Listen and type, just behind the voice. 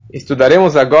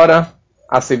Estudaremos agora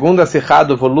a segunda Sihá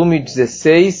do volume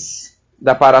 16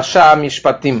 da Parashá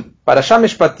Mishpatim. Parashá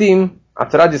Mishpatim, a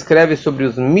Torá descreve sobre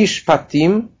os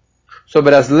Mishpatim,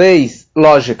 sobre as leis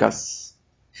lógicas.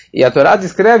 E a Torá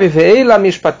descreve Ve'eila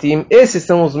Mishpatim, esses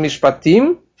são os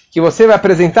Mishpatim que você vai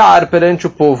apresentar perante o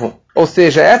povo. Ou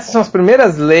seja, essas são as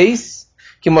primeiras leis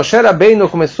que Moshe Rabbeinu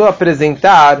começou a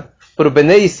apresentar para o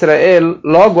Bnei Israel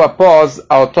logo após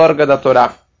a outorga da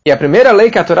Torá. E a primeira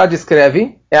lei que a Torá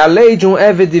descreve é a lei de um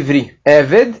Eved Ivri.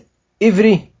 Eved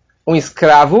Ivri, um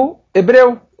escravo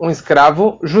hebreu, um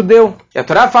escravo judeu. E a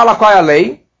Torá fala qual é a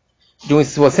lei.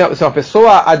 Se uma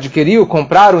pessoa adquiriu,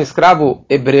 comprar um escravo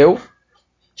hebreu,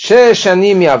 6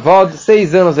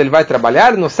 anos ele vai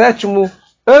trabalhar, no 7º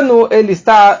ano ele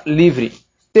está livre.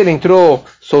 Se ele entrou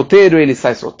solteiro, ele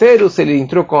sai solteiro. Se ele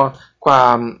entrou com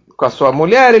a sua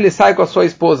mulher, ele sai com a sua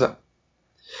esposa.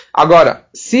 Agora,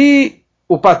 se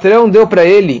o patrão deu para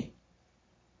ele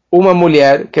uma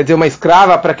mulher, quer dizer, uma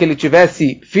escrava para que ele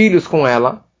tivesse filhos com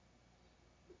ela,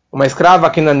 uma escrava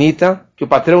cananita, que o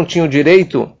patrão tinha o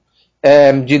direito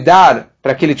de dar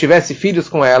para que ele tivesse filhos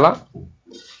com ela,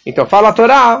 então fala a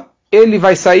Torá, ele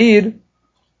vai sair,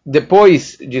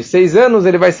 depois de 6 anos,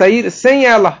 ele vai sair sem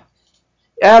ela.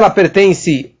 Ela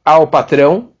pertence ao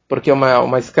patrão, porque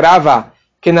uma escrava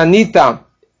cananita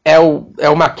é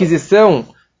uma aquisição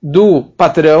do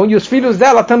patrão, e os filhos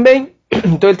dela também.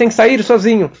 Então ele tem que sair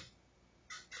sozinho.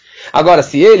 Agora,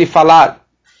 se ele falar,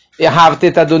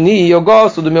 eu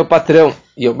gosto do meu patrão,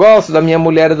 e eu gosto da minha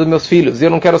mulher e dos meus filhos, e eu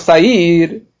não quero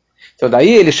sair, então daí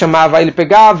ele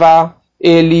pegava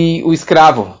o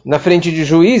escravo na frente de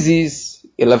juízes,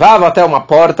 e levava até uma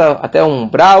porta, até um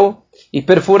umbral, e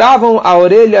perfuravam a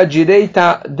orelha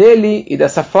direita dele, e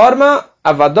dessa forma,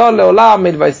 Avadol Leolam,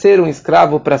 ele vai ser um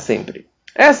escravo para sempre.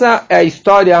 Essa é a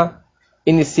história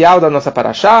inicial da nossa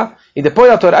Parashá, e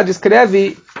depois a Torá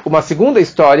descreve uma segunda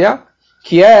história,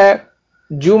 que é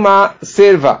de uma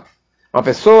serva, uma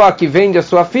pessoa que vende a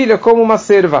sua filha como uma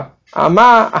serva,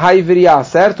 Amá Haivriá,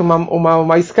 certo?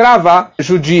 Uma escrava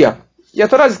judia. E a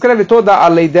Torá descreve toda a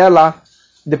lei dela,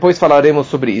 depois falaremos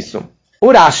sobre isso. O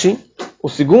Rashi, o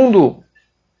segundo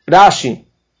Rashi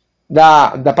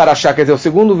da Parashá, quer dizer, o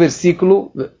segundo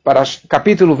versículo,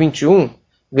 capítulo 21,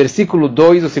 versículo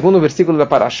 2, o segundo versículo da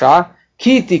Parashá,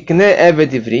 Ki tikne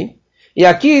Eved Ivri. E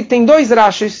aqui tem 2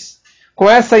 Rashis com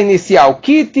essa inicial,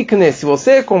 Ki tikne, se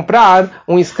você comprar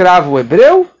um escravo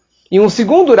hebreu, e um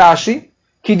segundo Rashi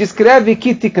que descreve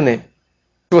Ki tikne.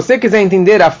 Se você quiser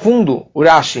entender a fundo o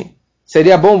Rashi,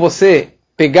 seria bom você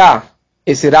pegar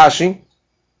esse Rashi,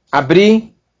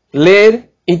 abrir, ler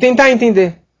e tentar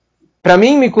entender. Para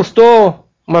mim me custou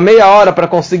uma meia hora para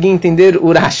conseguir entender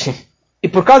o Rashi. E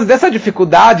por causa dessa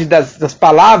dificuldade das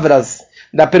palavras,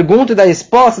 da pergunta e da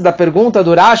resposta da pergunta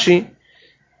do Rashi,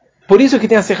 por isso que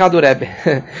tem a Sihá do Rebbe.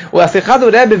 A Sihá do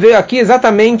Rebbe veio aqui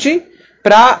exatamente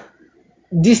para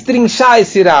destrinchar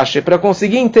esse Rashi, para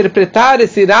conseguir interpretar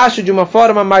esse Rashi de uma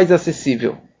forma mais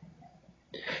acessível.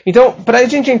 Então, para a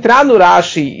gente entrar no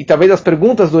Rashi, e talvez as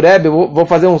perguntas do Rebbe, eu vou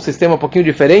fazer um sistema um pouquinho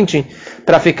diferente,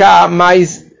 para ficar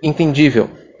mais entendível.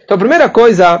 Então, a primeira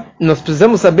coisa, nós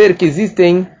precisamos saber que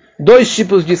existem 2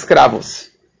 tipos de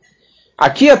escravos.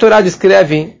 Aqui a Torá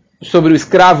descreve sobre o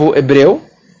escravo hebreu.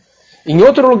 Em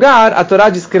outro lugar, a Torá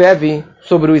descreve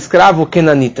sobre o escravo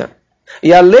cananita.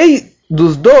 E a lei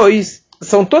dos 2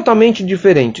 são totalmente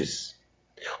diferentes.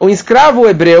 O escravo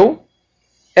hebreu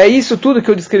é isso tudo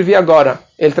que eu descrevi agora.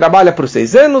 Ele trabalha por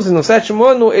 6 anos e no 7º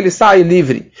ano ele sai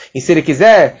livre. E se ele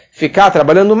quiser ficar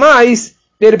trabalhando mais,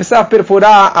 ele precisa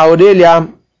perfurar a orelha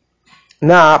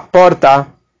na porta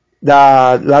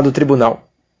lá do tribunal.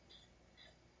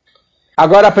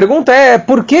 Agora a pergunta é,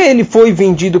 por que ele foi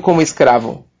vendido como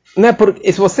escravo?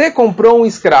 Se você comprou um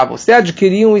escravo, você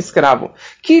adquiriu um escravo,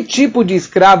 que tipo de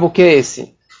escravo que é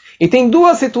esse? E tem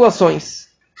 2 situações.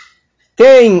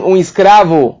 Tem um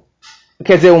escravo,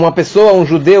 quer dizer, uma pessoa, um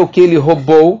judeu que ele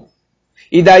roubou,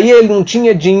 e daí ele não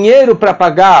tinha dinheiro para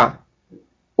pagar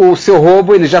o seu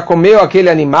roubo, ele já comeu aquele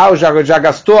animal, já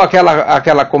gastou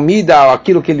aquela comida,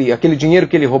 aquele dinheiro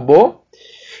que ele roubou.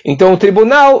 Então o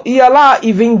tribunal ia lá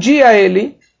e vendia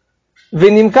ele.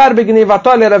 Venimkar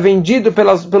begnevatol, ele era vendido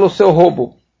pelo seu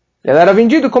roubo. Ele era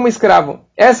vendido como escravo.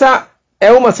 Essa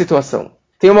é uma situação.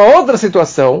 Tem uma outra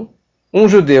situação, um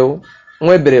judeu,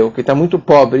 um hebreu, que está muito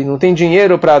pobre, não tem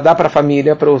dinheiro para dar para a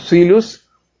família, para os filhos.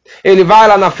 Ele vai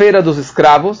lá na feira dos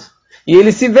escravos, e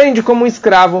ele se vende como um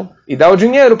escravo, e dá o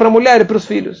dinheiro para a mulher e para os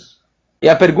filhos. E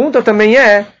a pergunta também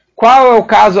é, qual é o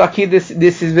caso aqui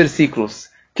desses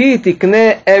versículos? Ki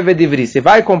tikne Eved Ivri. Você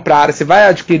vai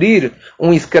adquirir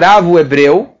um escravo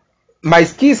hebreu,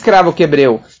 Mas que escravo que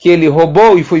hebreu? Que ele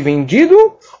roubou e foi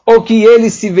vendido? Ou que ele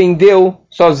se vendeu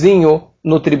sozinho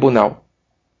no tribunal?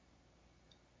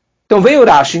 Então vem o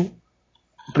Rashi,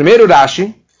 o primeiro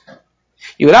Rashi,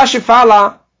 e o Rashi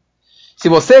fala, se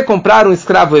você comprar um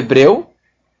escravo hebreu,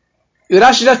 e o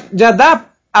Rashi já dá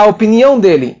a opinião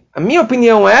dele. A minha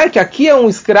opinião é que aqui é um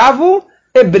escravo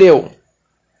hebreu.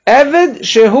 Eved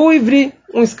Shehu Ivri,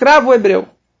 um escravo hebreu.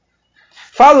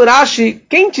 Fala o Rashi,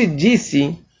 quem te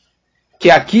disse que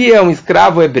aqui é um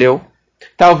escravo hebreu?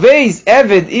 Talvez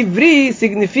Eved Ivri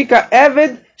significa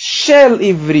Eved Shel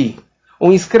Ivri,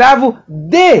 um escravo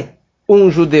de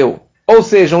um judeu. Ou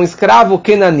seja, um escravo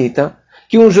kenanita,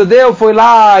 que um judeu foi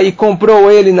lá e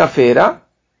comprou ele na feira.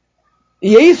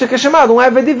 E é isso que é chamado um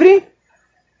Eved Ivri.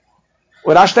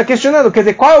 O Rashi está questionando, quer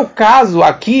dizer, qual é o caso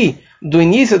aqui do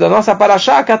início da nossa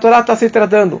paraxá que a Torá está se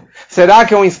tratando? Será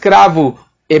que é um escravo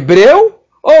hebreu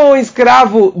ou um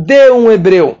escravo de um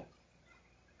hebreu?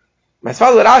 Mas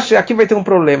fala o Rashi, aqui vai ter um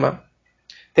problema.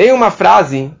 Tem uma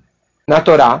frase na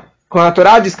Torá, quando a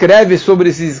Torá descreve sobre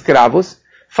esses escravos,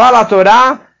 fala a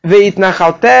Torá,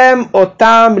 Veitnachaltem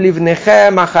otam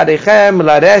livnechem acharechem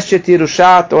lareshet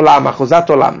irushat olam, achuzat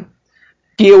olam.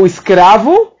 Que o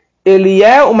escravo, ele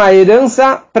é uma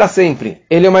herança para sempre.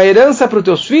 Ele é uma herança para os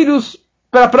teus filhos,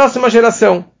 para a próxima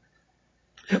geração.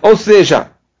 Ou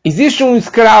seja, existe um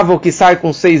escravo que sai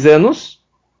com 6 anos,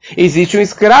 existe um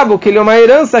escravo que ele é uma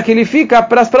herança que ele fica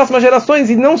para as próximas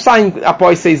gerações e não sai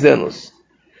após 6 anos.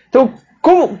 Então,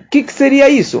 que seria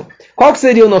isso? Qual que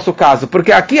seria o nosso caso?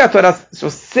 Porque aqui a Torá,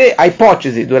 a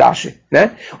hipótese do Rashi,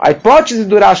 né? A hipótese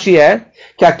do Rashi é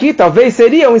que aqui talvez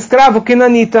seria um escravo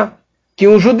kenanita, que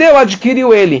um judeu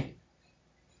adquiriu ele.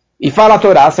 E fala a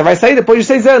Torá, você vai sair depois de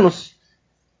 6 anos.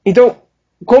 Então,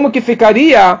 como que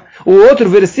ficaria o outro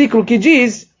versículo que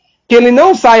diz que ele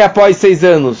não sai após 6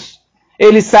 anos?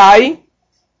 Ele sai,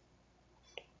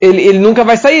 ele nunca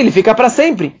vai sair, ele fica para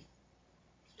sempre.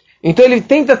 Então ele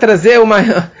tenta trazer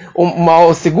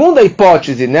uma segunda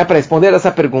hipótese, né, para responder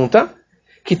essa pergunta,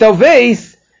 que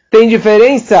talvez tem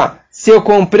diferença se eu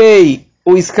comprei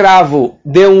o escravo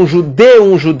de um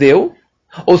judeu,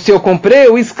 ou se eu comprei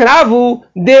o escravo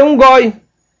de um goi.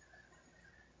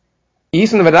 E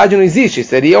isso, na verdade, não existe.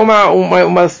 Seria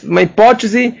uma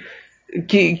hipótese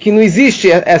que não existe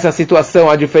essa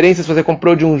situação. A diferença se você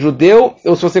comprou de um judeu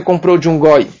ou se você comprou de um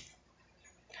goi.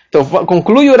 Então,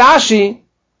 conclui o Rashi,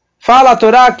 fala a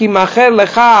Torá que Macher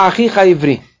lecha achicha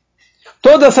ivri.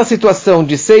 Toda essa situação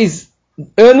de 6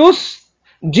 anos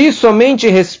diz somente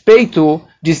respeito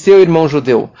de seu irmão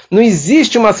judeu. Não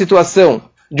existe uma situação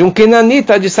de um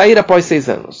kenanita de sair após 6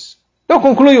 anos. Então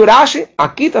conclui o Rashi,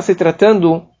 aqui está se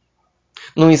tratando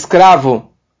num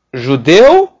escravo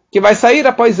judeu que vai sair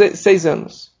após 6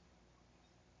 anos.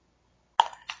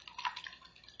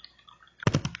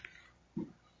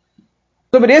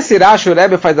 Sobre esse Rashi, o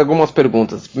Rebbe faz algumas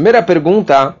perguntas. A primeira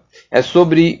pergunta é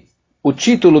sobre o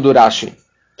título do Rashi.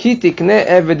 Ki tikne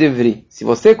eved ivri. Se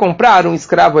você comprar um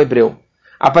escravo hebreu.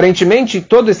 Aparentemente,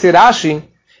 todo esse Rashi,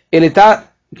 ele está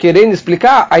querendo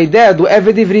explicar a ideia do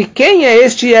Eved Ivri. Quem é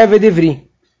este Eved Ivri?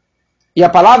 E a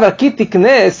palavra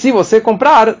Kitikne, se você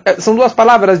comprar, são 2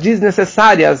 palavras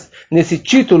desnecessárias nesse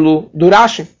título do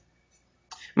Rashi.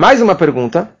 Mais uma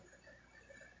pergunta.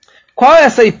 Qual é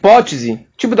essa hipótese?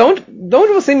 Tipo, de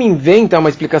onde você me inventa uma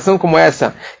explicação como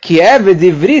essa? Que Eved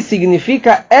Ivri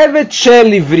significa Eved Shel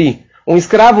Ivri, um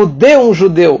escravo de um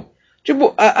judeu.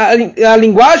 Tipo, a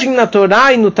linguagem na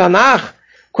Torá e no Tanakh,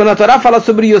 quando a Torá fala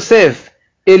sobre Yosef,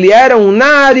 ele era um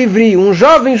Nar Ivri, um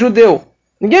jovem judeu.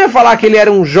 Ninguém vai falar que ele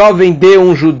era um jovem de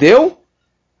um judeu.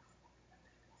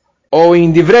 Ou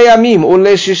em Divrei Amim, o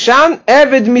Leshishan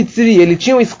Eved Mitzri, ele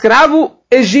tinha um escravo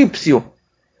egípcio.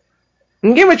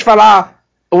 Ninguém vai te falar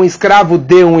um escravo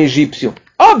de um egípcio.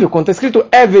 Óbvio, quando está escrito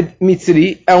Eved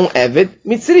Mitzri, é um Eved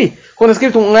Mitzri. Quando está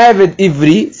escrito um Eved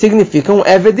Ivri, significa um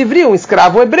Eved Ivri, um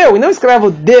escravo hebreu, e não um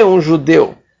escravo de um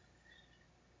judeu.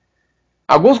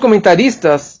 Alguns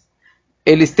comentaristas,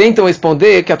 eles tentam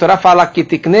responder que a Torá fala que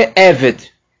tikne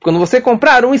Eved, quando você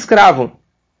comprar um escravo.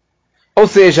 Ou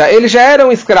seja, ele já era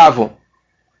um escravo,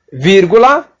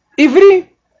 vírgula, Ivri.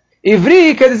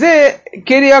 Ivri quer dizer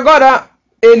que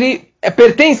ele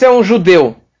pertence a um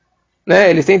judeu.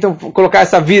 Né? Eles tentam colocar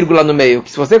essa vírgula no meio.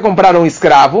 Que se você comprar um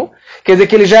escravo, quer dizer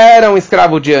que ele já era um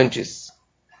escravo de antes.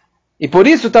 E por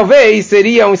isso, talvez,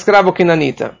 seria um escravo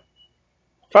kenanita.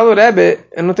 Fala o Rebbe,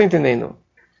 eu não estou entendendo.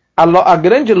 A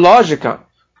grande lógica,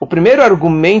 o primeiro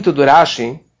argumento do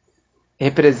Rashi,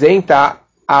 representa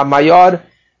a maior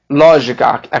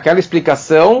lógica, aquela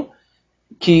explicação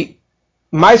que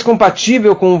mais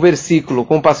compatível com o versículo,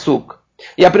 com o Pasuk.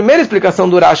 E a primeira explicação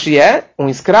do Rashi é um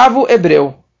escravo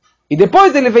hebreu. E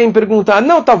depois ele vem perguntar,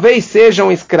 não, talvez seja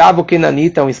um escravo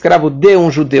kenanita, um escravo de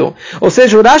um judeu. Ou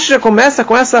seja, o Rashi já começa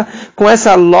com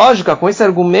essa lógica, com esse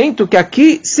argumento, que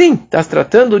aqui, sim, está se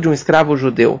tratando de um escravo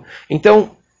judeu.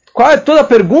 Então, qual é toda a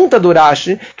pergunta do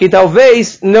Rashi? Que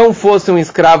talvez não fosse um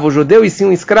escravo judeu, e sim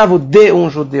um escravo de um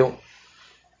judeu.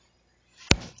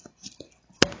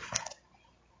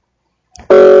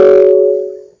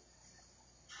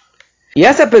 E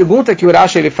essa é a pergunta que o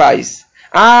Rashi ele faz.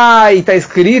 E está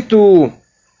escrito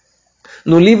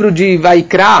no livro de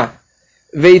Vaikra,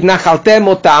 Veitnachaltem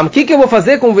Otam. O que eu vou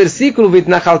fazer com o versículo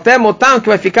Veitnachaltem Otam, que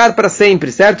vai ficar para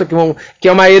sempre, certo? Que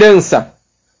é uma herança.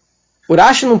 O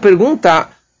Rashi não pergunta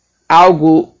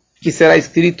algo que será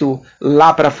escrito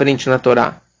lá para frente na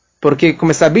Torá. Porque,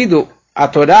 como é sabido, a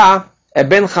Torá é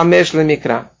Ben Hamesh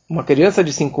Lemikra. Uma criança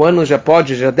de 5 anos já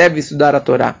deve estudar a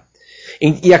Torá.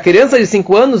 E a criança de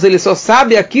 5 anos, ele só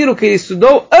sabe aquilo que ele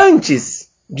estudou antes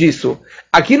disso.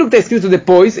 Aquilo que está escrito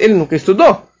depois, ele nunca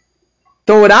estudou.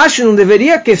 Então o Rashi não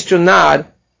deveria questionar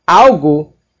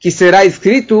algo que será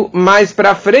escrito mais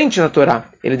para frente na Torá.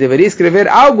 Ele deveria escrever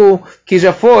algo que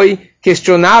já foi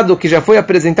questionado, que já foi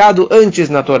apresentado antes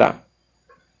na Torá.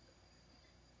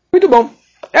 Muito bom.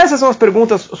 Essas são as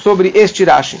perguntas sobre este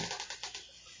Rashi.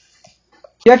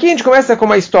 E aqui a gente começa com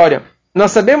uma história.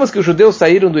 Nós sabemos que os judeus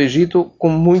saíram do Egito com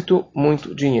muito,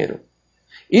 muito dinheiro.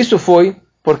 Isso foi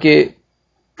porque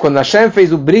quando Hashem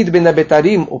fez o Brit Ben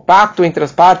Abetarim, o pacto entre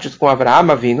as partes com Avraham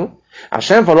Avinu,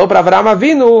 Hashem falou para Avraham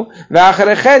Avinu,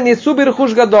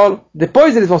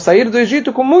 depois eles vão sair do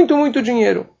Egito com muito, muito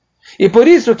dinheiro. E por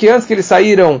isso que antes que eles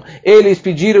saíram, eles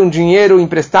pediram dinheiro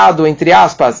emprestado, entre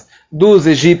aspas, dos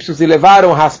egípcios e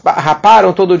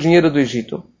raparam todo o dinheiro do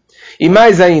Egito. E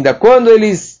mais ainda, quando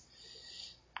eles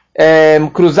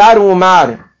cruzaram o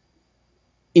mar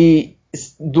e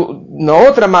na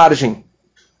outra margem,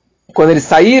 quando eles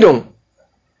saíram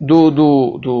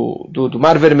do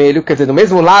Mar Vermelho, quer dizer, do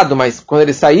mesmo lado, mas quando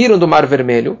eles saíram do Mar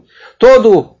Vermelho,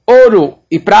 todo ouro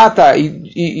e prata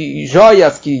e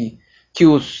joias que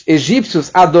os egípcios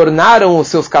adornaram os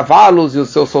seus cavalos e os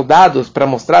seus soldados para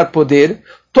mostrar poder,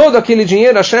 todo aquele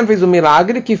dinheiro, Hashem fez um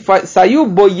milagre que saiu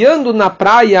boiando na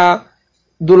praia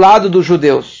do lado dos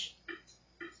judeus.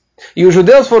 E os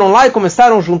judeus foram lá e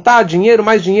começaram a juntar dinheiro,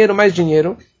 mais dinheiro, mais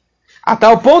dinheiro, a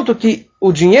tal ponto que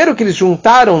o dinheiro que eles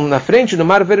juntaram na frente do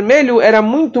Mar Vermelho era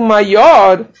muito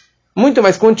maior, muito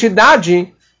mais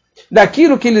quantidade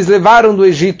daquilo que eles levaram do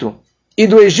Egito. E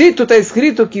do Egito está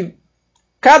escrito que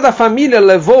cada família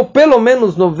levou pelo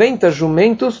menos 90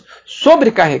 jumentos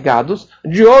sobrecarregados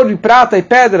de ouro e prata e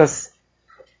pedras.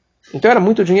 Então era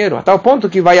muito dinheiro, a tal ponto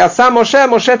que Vayassá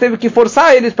Moshe teve que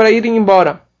forçar eles para irem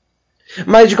embora.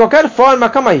 Mas de qualquer forma,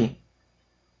 calma aí.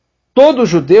 Todo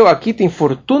judeu aqui tem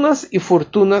fortunas e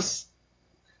fortunas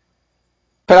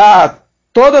para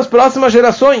todas as próximas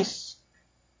gerações.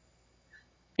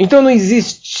 Então não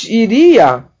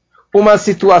existiria uma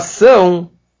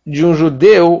situação de um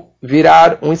judeu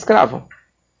virar um escravo.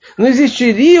 Não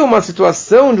existiria uma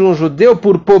situação de um judeu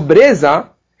por pobreza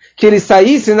que ele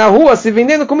saísse na rua se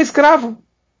vendendo como escravo.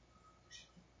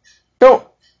 Então,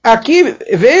 aqui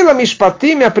veio a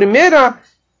Mishpatim, a primeira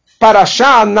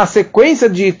parashá na sequência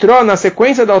de Yitro, na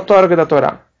sequência da outorga da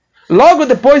Torá. Logo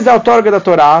depois da outorga da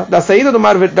Torá, da saída do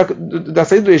mar, da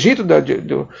saída do Egito,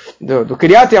 do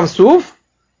Kiryat Yamsuf.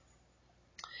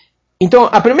 Então,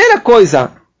 a primeira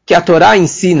coisa que a Torá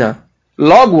ensina,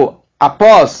 logo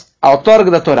após a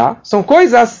outorga da Torá, são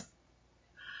coisas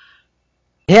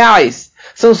reais,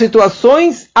 são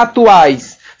situações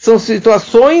atuais, são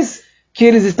situações que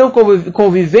eles estão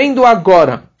convivendo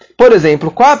agora. Por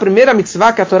exemplo, qual a primeira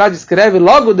mitzvah que a Torá descreve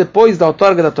logo depois da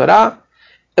outorga da Torá?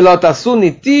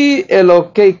 Elotasuniti,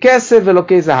 elokei kesev,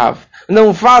 elokei zahav.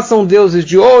 Não façam deuses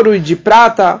de ouro e de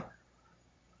prata.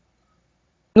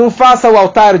 Não faça o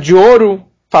altar de ouro,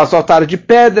 faça o altar de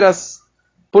pedras.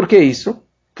 Por que isso?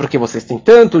 Porque vocês têm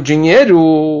tanto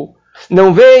dinheiro.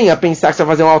 Não venha pensar que você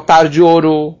vai fazer um altar de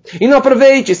ouro. E não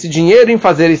aproveite esse dinheiro em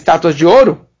fazer estátuas de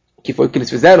ouro, que foi o que eles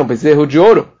fizeram, um bezerro de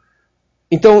ouro.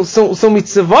 Então, são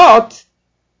mitzvot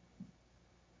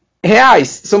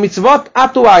reais, são mitzvot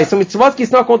atuais, são mitzvot que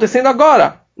estão acontecendo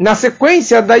agora, na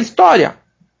sequência da história.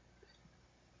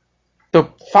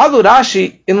 Então, fala o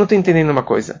Rashi, eu não estou entendendo uma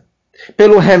coisa.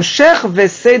 Pelo Hemshech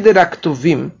Veseder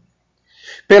Aktuvim,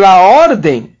 pela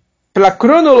ordem, pela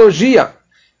cronologia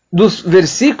dos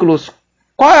versículos,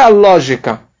 qual é a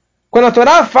lógica? Quando a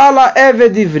Torá fala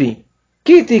Eved Ivri,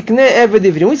 Kitikne Eved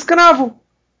Ivri, um escravo.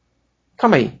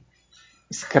 Calma aí.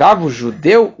 Escravo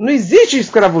judeu? Não existe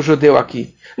escravo judeu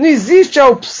aqui. Não existe a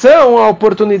opção, a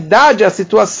oportunidade, a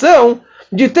situação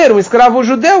de ter um escravo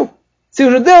judeu. Se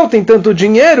o judeu tem tanto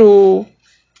dinheiro,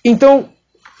 Então,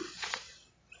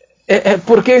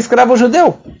 porque é um escravo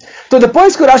judeu. Então,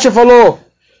 depois que o Rashi falou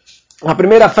a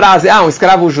primeira frase, um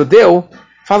escravo judeu,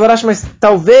 fala Rashi, mas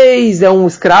talvez é um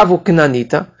escravo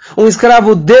cananita, um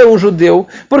escravo de um judeu,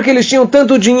 porque eles tinham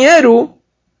tanto dinheiro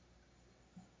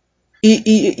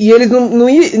e eles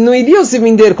não iriam se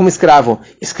vender como escravo.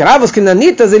 Escravos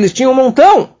cananitas, eles tinham um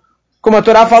montão, como a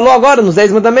Torá falou agora nos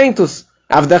 10 mandamentos.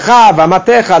 Avdecha,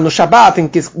 Amatecha, no Shabat, tem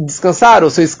que descansar, o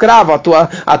seu escravo,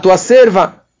 a tua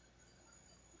serva.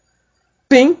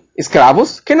 Sim,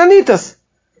 escravos cananitas.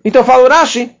 Então fala o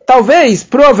Rashi, talvez,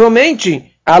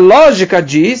 provavelmente, a lógica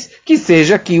diz que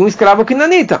seja aqui um escravo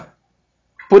cananita.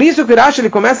 Por isso que o Rashi ele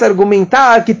começa a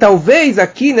argumentar que talvez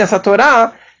aqui nessa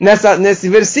Torá, nesse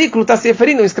versículo, está se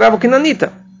referindo a um escravo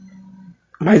cananita.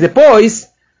 Mas depois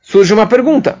surge uma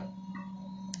pergunta.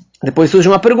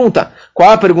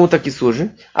 Qual a pergunta que surge?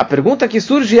 A pergunta que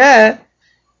surge é,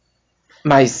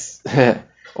 mas,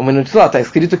 um minuto só, está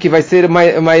escrito que vai ser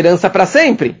uma herança para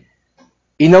sempre,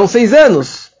 e não 6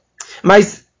 anos.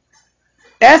 Mas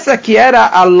essa que era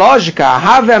a lógica, a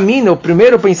Have Amina, o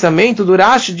primeiro pensamento do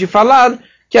Rashi de falar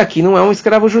que aqui não é um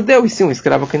escravo judeu, e sim um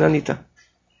escravo cananita.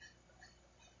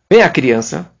 Vem a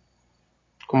criança,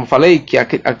 como falei, que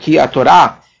aqui a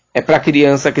Torá é para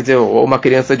criança, quer dizer, ou uma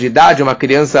criança de idade, uma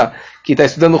criança que está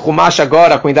estudando Humash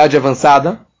agora, com idade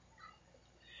avançada.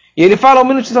 E ele fala, um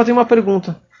minuto, só tem uma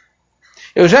pergunta.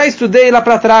 Eu já estudei lá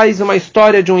para trás uma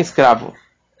história de um escravo.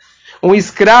 Um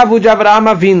escravo de Avraham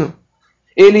Avinu.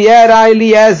 Ele era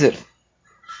Eliezer.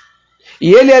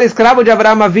 E ele era escravo de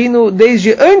Avraham Avinu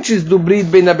desde antes do Brit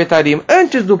Ben Abetarim,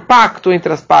 antes do pacto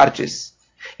entre as partes.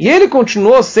 E ele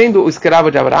continuou sendo o escravo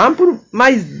de Avraham por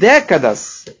mais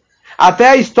décadas. Até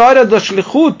a história do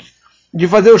Shlichut, de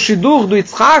fazer o Shidur do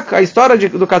Yitzhak, a história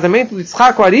do casamento do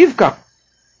Yitzhak com a Rivka.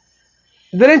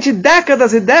 Durante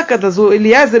décadas e décadas, o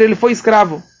Eliezer ele foi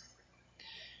escravo.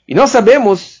 E nós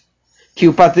sabemos que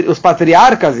os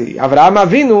patriarcas e Avraham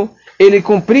Avinu, ele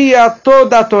cumpria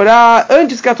toda a Torá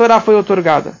antes que a Torá foi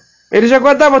outorgada. Ele já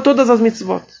guardava todas as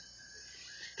mitzvot.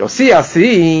 Então, se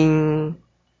assim,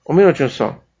 um minutinho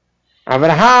só.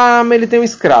 Avraham, ele tem um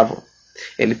escravo.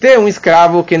 Ele tem um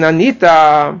escravo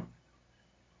kenanita,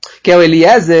 que é o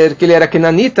Eliezer, que ele era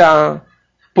kenanita.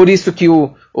 Por isso que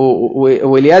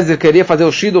o Eliezer queria fazer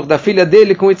o shidur da filha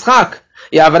dele com Yitzhak.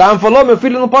 E Avraham falou, meu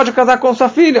filho não pode casar com sua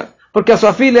filha, porque a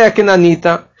sua filha é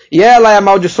kenanita. E ela é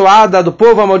amaldiçoada, do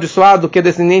povo amaldiçoado, que é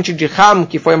descendente de Ham,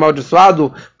 que foi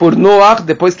amaldiçoado por Noach,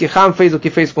 depois que Ham fez o que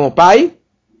fez com o pai.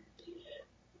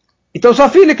 Então sua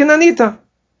filha é kenanita.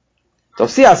 Então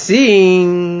se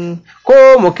assim,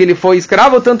 como que ele foi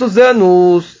escravo tantos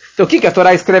anos? Então o que a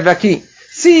Torá escreve aqui?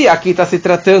 Se aqui está se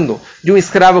tratando de um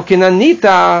escravo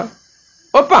kenanita,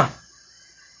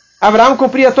 Avraham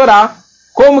cumpria a Torá.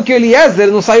 Como que Eliezer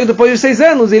não saiu depois de 6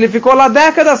 anos? Ele ficou lá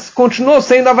décadas, continuou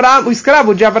sendo o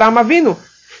escravo de Avraham Avinu.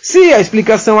 Se a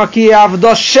explicação aqui é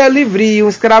Avdoshel Livri, um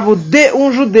escravo de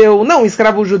um judeu, não um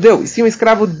escravo judeu, e sim um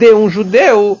escravo de um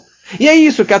judeu, e é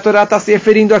isso que a Torá está se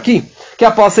referindo aqui, que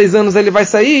após 6 anos ele vai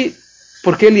sair,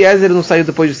 porque Eliezer não saiu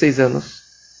depois de 6 anos.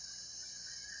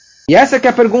 E essa que é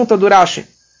a pergunta do Rashi.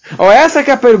 Ou essa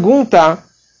que é a pergunta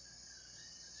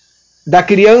da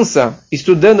criança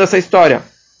estudando essa história.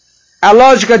 A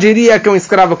lógica diria que é um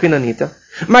escravo cananita.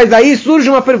 Mas aí surge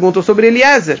uma pergunta sobre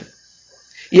Eliezer.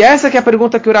 E essa que é a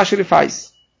pergunta que o Rashi ele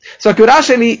faz. Só que o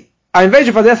Rashi, ele, ao invés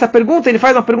de fazer essa pergunta, ele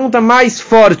faz uma pergunta mais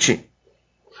forte.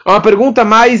 Uma pergunta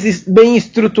mais bem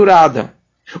estruturada.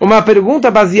 Uma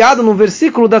pergunta baseada no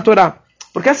versículo da Torá.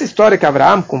 Porque essa história que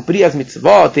Avraham cumpria as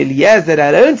mitzvot, Eliezer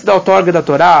era antes da outorga da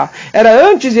Torá, era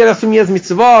antes de ele assumir as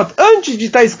mitzvot, antes de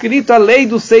estar escrito a lei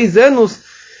dos 6 anos.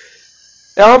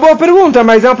 É uma boa pergunta,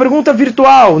 mas é uma pergunta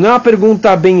virtual, não é uma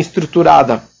pergunta bem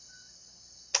estruturada.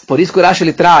 Por isso que o Rashi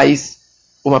ele traz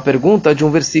uma pergunta de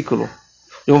um versículo.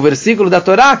 De um versículo da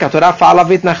Torá, que a Torá fala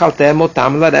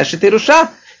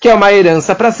que é uma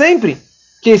herança para sempre.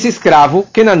 Que esse escravo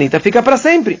kenanita fica para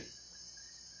sempre.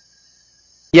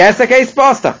 E essa que é a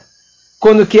resposta.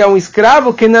 Quando que é um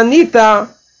escravo kenanita,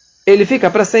 ele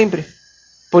fica para sempre.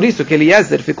 Por isso que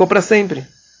Eliezer ficou para sempre.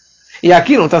 E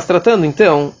aqui não está se tratando,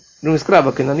 então, de um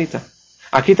escravo cananita.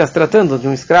 Aqui está se tratando de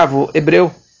um escravo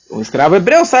hebreu. Um escravo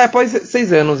hebreu sai após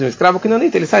 6 anos. E um escravo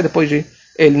cananita, ele sai depois de...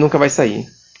 Ele nunca vai sair.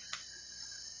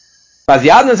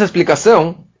 Baseado nessa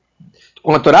explicação,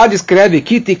 quando a Torá descreve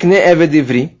Kitikne Eved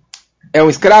Ivri, é um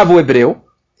escravo hebreu,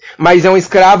 mas é um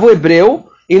escravo hebreu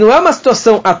e não é uma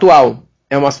situação atual.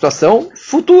 É uma situação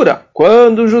futura.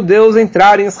 Quando os judeus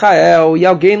entrarem em Israel e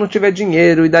alguém não tiver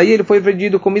dinheiro, e daí ele foi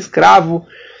vendido como escravo,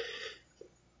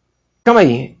 Calma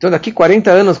aí, então daqui 40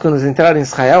 anos, quando eles entraram em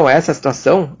Israel, é essa a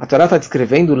situação? A Torá está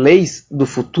descrevendo leis do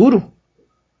futuro?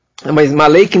 Mas uma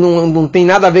lei que não tem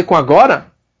nada a ver com agora?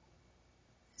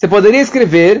 Você poderia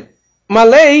escrever uma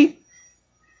lei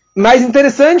mais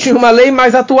interessante, uma lei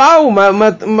mais atual,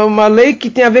 uma lei que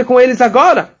tem a ver com eles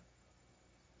agora.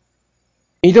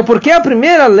 Então, por que a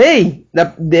primeira lei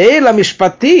de Eila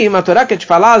Mishpatim, a Torá quer te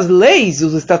falar as leis,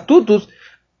 os estatutos,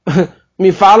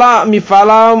 me fala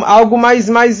algo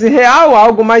mais real,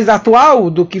 algo mais atual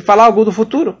do que falar algo do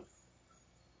futuro?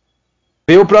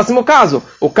 Veio o próximo caso.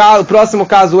 O próximo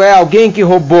caso é alguém que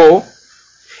roubou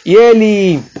e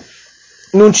ele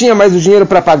não tinha mais o dinheiro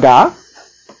para pagar.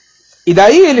 E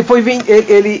daí ele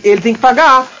tem que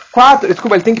pagar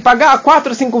ele tem que pagar 4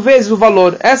 ou 5 vezes o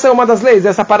valor. Essa é uma das leis,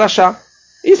 essa parashá.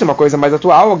 Isso é uma coisa mais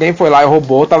atual. Alguém foi lá e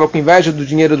roubou, estava com inveja do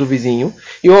dinheiro do vizinho,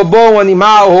 e roubou um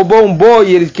animal, roubou um boi,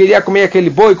 e ele queria comer aquele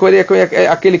boi, queria comer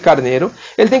aquele carneiro.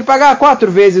 Ele tem que pagar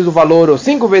 4 vezes o valor, ou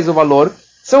 5 vezes o valor.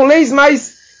 São leis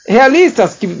mais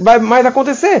realistas, que vai mais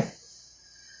acontecer.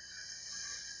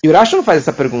 E o Urash não faz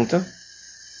essa pergunta.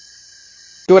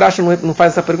 E o Urash não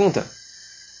faz essa pergunta.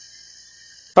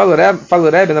 Fala o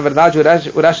Rebbe, na verdade,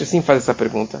 o Urash sim faz essa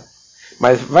pergunta.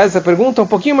 Mas faz essa pergunta um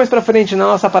pouquinho mais para frente na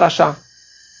nossa parashá.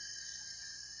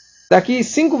 Daqui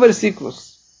 5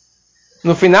 versículos.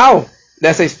 No final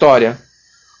dessa história,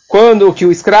 quando que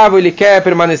o escravo ele quer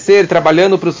permanecer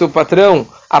trabalhando para o seu patrão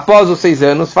após os 6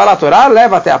 anos, fala a Torá,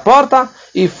 leva até a porta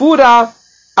e fura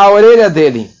a orelha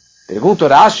dele. Pergunta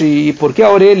Urash, e por que a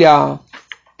orelha?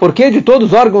 Por que de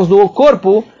todos os órgãos do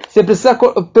corpo você precisa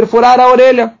perfurar a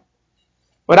orelha?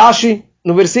 Urash,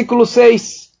 no versículo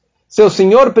 6, seu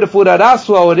senhor perfurará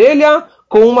sua orelha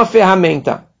com uma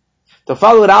ferramenta. Então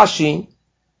fala Urash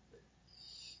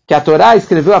que a Torá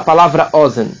escreveu a palavra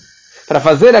ozen, para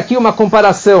fazer aqui uma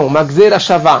comparação, uma gzera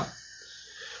shavá.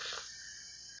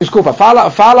 Desculpa,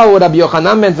 fala o Rabi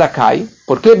Yochanan ben Zakkai,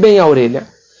 por que bem a orelha?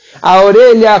 A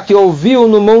orelha que ouviu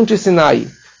no Monte Sinai,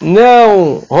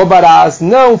 não roubarás,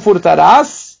 não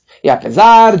furtarás, e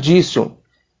apesar disso,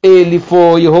 ele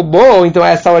foi e roubou, então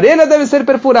essa orelha deve ser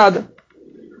perfurada.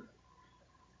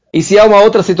 E se é uma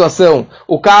outra situação,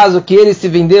 o caso que ele se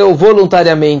vendeu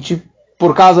voluntariamente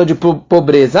por causa de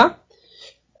pobreza,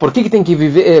 por que tem que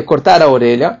cortar a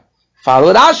orelha? Fala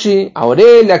Urashi, a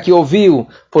orelha que ouviu,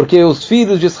 porque os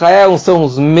filhos de Israel são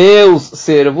os meus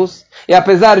servos, e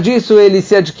apesar disso ele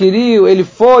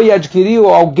foi e adquiriu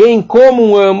alguém como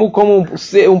um amo, como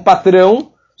um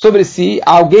patrão sobre si,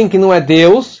 alguém que não é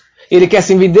Deus, ele quer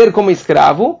se vender como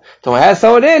escravo, então essa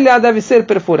orelha deve ser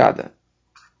perfurada.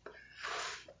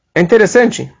 É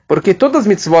interessante, porque todas as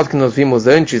mitzvot que nós vimos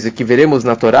antes e que veremos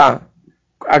na Torá,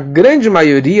 a grande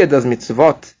maioria das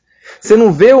mitzvot, você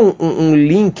não vê um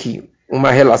link, uma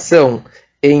relação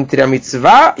entre a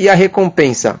mitzvah e a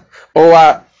recompensa, ou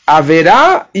a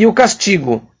verá e o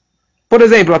castigo. Por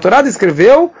exemplo, a Torá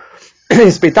descreveu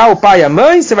respeitar o pai e a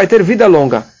mãe, você vai ter vida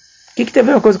longa. O que tem a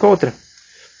ver uma coisa com a outra?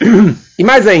 E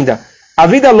mais ainda, a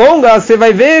vida longa você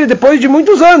vai ver depois de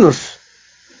muitos anos.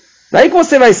 Daí que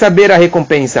você vai saber a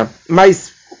recompensa.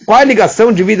 Mas qual a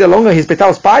ligação de vida longa e respeitar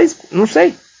os pais? Não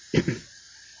sei.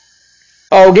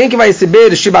 Alguém que vai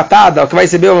receber chibatada, que vai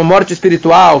receber uma morte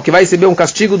espiritual, que vai receber um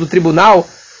castigo do tribunal,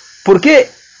 porque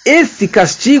esse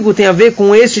castigo tem a ver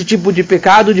com este tipo de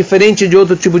pecado diferente de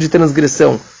outro tipo de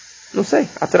transgressão? Não sei,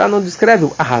 a Torá não descreve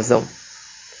a razão.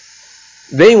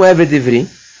 Vem o Eved Ivri,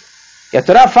 e a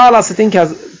Torá fala, você tem que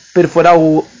perfurar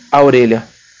a orelha.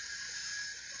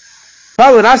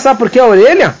 Fala, sabe por que a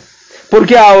orelha?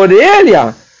 Porque a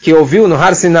orelha que ouviu no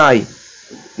Har Sinai,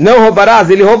 não roubarás,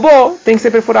 ele roubou, tem que ser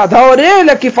perfurada. A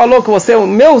orelha que falou que você é o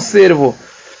meu servo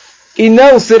e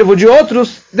não servo de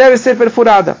outros, deve ser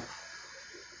perfurada.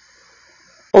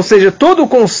 Ou seja, todo o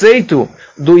conceito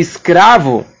do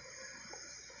escravo,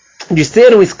 de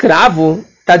ser um escravo,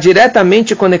 está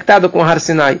diretamente conectado com o Har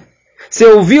Sinai. Você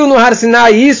ouviu no Har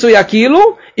Sinai isso e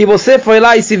aquilo, e você foi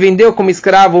lá e se vendeu como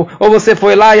escravo, ou você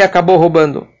foi lá e acabou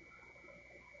roubando.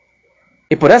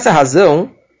 E por essa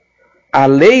razão, a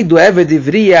lei do Eved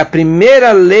Ivri é a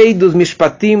primeira lei dos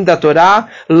Mishpatim da Torá,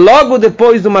 logo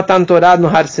depois do Matan Torá no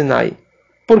Har Sinai.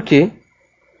 Por quê?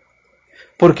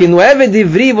 Porque no Eved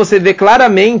Ivri você vê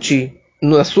claramente,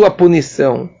 na sua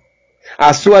punição,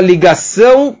 a sua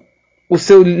ligação, o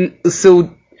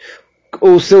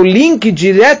seu link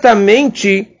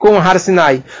diretamente com o Har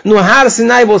Sinai. No Har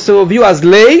Sinai você ouviu as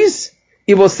leis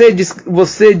e você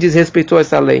desrespeitou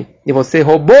essa lei. E você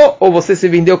roubou ou você se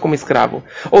vendeu como escravo.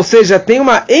 Ou seja, tem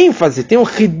uma ênfase, tem um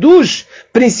hidush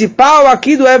principal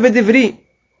aqui do Eved Ivri.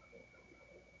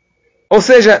 Ou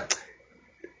seja,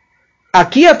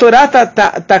 aqui a Torá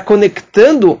está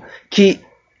conectando que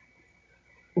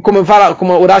como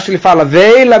o Rashi ele fala,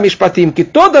 Veila Mishpatim, que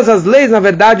todas as leis, na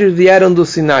verdade, vieram do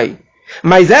Sinai.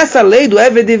 Mas essa lei do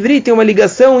Eved Ivri tem uma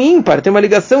ligação ímpar, tem uma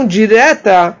ligação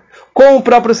direta com o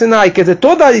próprio Sinai. Quer dizer,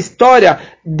 toda a história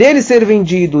dele ser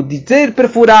vendido, de ser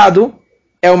perfurado,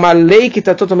 é uma lei que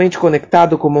está totalmente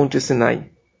conectada com o Monte Sinai.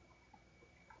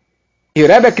 E o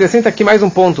Rebbe acrescenta aqui mais um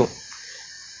ponto.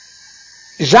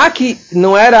 Já que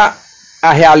não era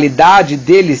a realidade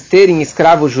deles terem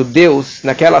escravos judeus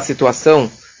naquela situação,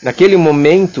 naquele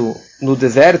momento no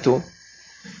deserto,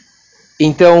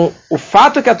 então o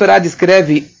fato que a Torá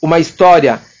descreve uma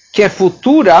história que é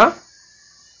futura,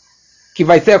 que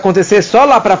vai acontecer só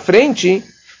lá para frente,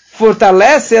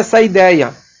 fortalece essa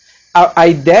ideia. A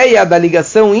ideia da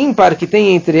ligação ímpar que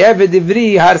tem entre Eved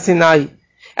Ivri e Har Sinai.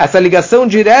 Essa ligação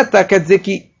direta quer dizer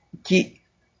que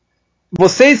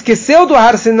você esqueceu do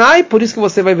Har Sinai, por isso que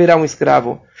você vai virar um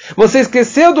escravo. Você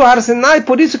esqueceu do Har Sinai,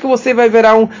 por isso que você vai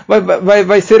virar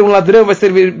vai ser um ladrão, vai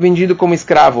ser vendido como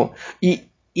escravo.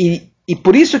 E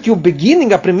por isso que o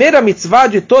beginning, a primeira mitzvah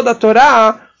de toda a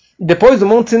Torá, depois do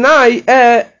Monte Sinai,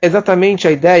 é exatamente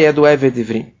a ideia do Eved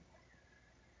Ivri.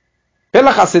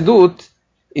 Pela Hassedut,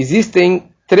 existem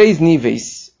 3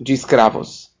 níveis de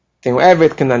escravos. Tem o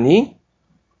Eved Kenani,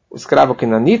 o escravo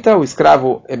kenanita, o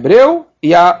escravo hebreu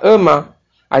e a ama,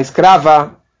 a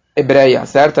escrava hebreia,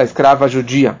 certo? A escrava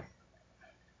judia.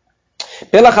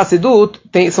 Pela Hassedut,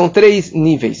 são 3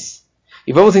 níveis.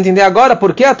 E vamos entender agora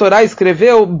por que a Torá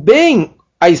escreveu bem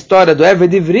a história do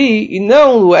Eved Ivri e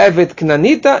não do Eved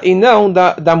Kenanita e não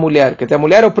da mulher, porque a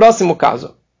mulher é o próximo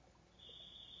caso.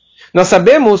 Nós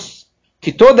sabemos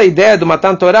que toda a ideia do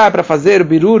Matan Torá é para fazer o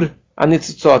Birur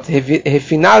Anitzot,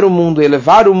 refinar o mundo,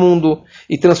 elevar o mundo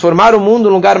e transformar o mundo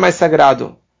num lugar mais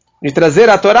sagrado. De trazer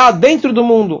a Torá dentro do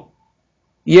mundo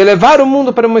e elevar o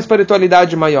mundo para uma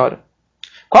espiritualidade maior.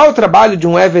 Qual é o trabalho de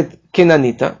um Eved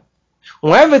Kenanita?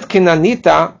 Um Eved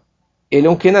Kenanita, ele é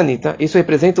um Kenanita, isso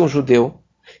representa um judeu,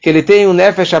 que ele tem um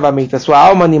Nefesh Abamit, a sua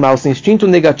alma animal, seu instinto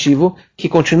negativo, que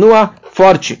continua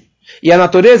forte. E a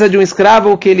natureza de um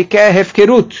escravo que ele quer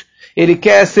Hefkerut, ele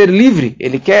quer ser livre,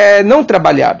 ele quer não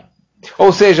trabalhar.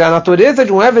 Ou seja, a natureza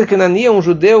de um Eved Kenani é um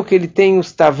judeu que ele tem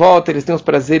os tavot, ele tem os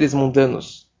prazeres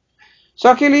mundanos.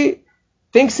 Só que ele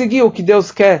tem que seguir o que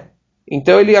Deus quer.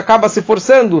 Então ele acaba se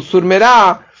forçando,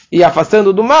 surmerá e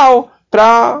afastando do mal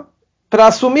para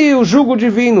assumir o jugo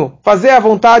divino, fazer a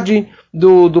vontade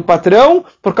do patrão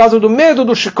por causa do medo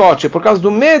do chicote, por causa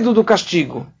do medo do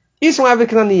castigo. Isso é um Eved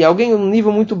Kenani, alguém em um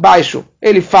nível muito baixo.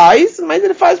 Ele faz, mas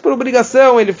ele faz por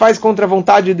obrigação, ele faz contra a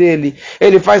vontade dele,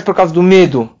 ele faz por causa do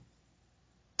medo.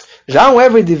 Já um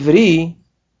Eved Ivri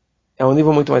é um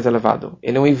nível muito mais elevado.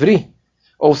 Ele é um Ivri.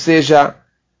 Ou seja,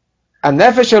 a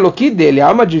Nefesh Eloki dele, a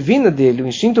alma divina dele, o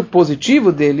instinto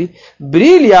positivo dele,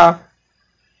 brilha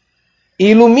e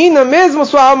ilumina mesmo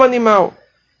sua alma animal.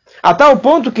 A tal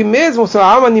ponto que mesmo sua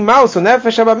alma animal, seu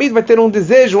Nefesh Abamid, vai ter um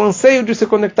desejo, um anseio de se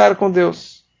conectar com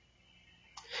Deus.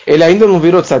 Ele ainda não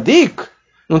virou tzadik,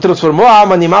 não transformou a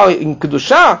alma animal em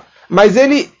Kedushá, mas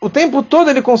ele, o tempo todo,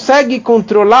 ele consegue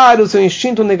controlar o seu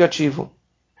instinto negativo.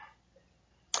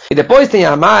 E depois tem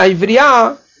a Ama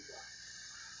Ivriá,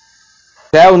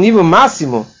 é o nível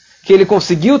máximo, que ele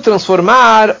conseguiu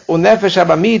transformar o Nefesh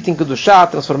Abamit em Kedushá,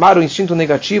 transformar o instinto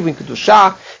negativo em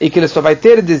Kedushá, e que ele só vai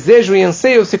ter desejo e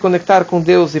anseio de se conectar com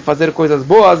Deus e fazer coisas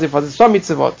boas e fazer só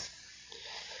mitzvot.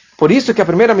 Por isso que a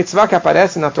primeira mitzvah que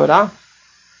aparece na Torá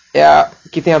é a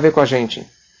que tem a ver com a gente.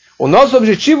 O nosso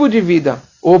objetivo de vida,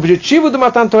 o objetivo do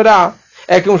Matan Torá,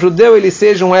 é que um judeu ele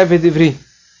seja um Eved Ivri.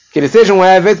 Que ele seja um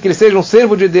Eved, que ele seja um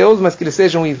servo de Deus, mas que ele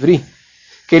seja um Ivri.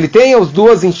 Que ele tenha os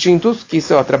 2 instintos, que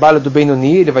isso é o trabalho do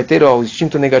Benoni, ele vai ter o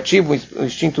instinto negativo, o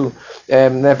instinto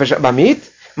Nefesh Abamit,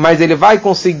 mas ele vai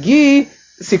conseguir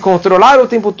se controlar o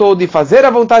tempo todo e fazer a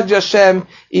vontade de Hashem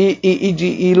e de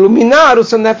iluminar o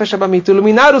seu Nefesh Abamit,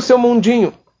 iluminar o seu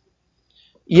mundinho.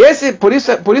 E por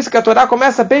isso que a Torá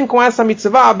começa bem com essa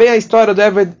mitzvah, bem a história do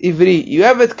Eved Ivri. E o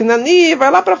Eved Kenani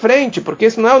vai lá para frente, porque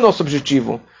isso não é o nosso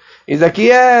objetivo. Isso aqui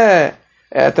é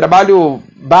trabalho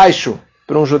baixo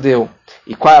para um judeu.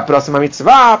 E qual é a próxima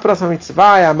mitzvah? A próxima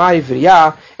mitzvah é a Ama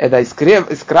Ivriá, é da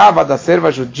escrava, da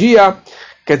serva judia,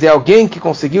 quer dizer, alguém que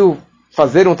conseguiu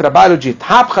fazer um trabalho de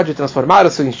tapcha, de transformar o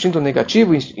seu instinto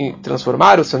negativo, e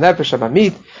transformar o seu Nefesh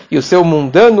Abamit e o seu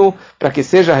mundano, para que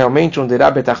seja realmente um Dirá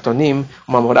Betartonim,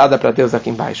 uma morada para Deus aqui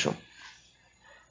embaixo.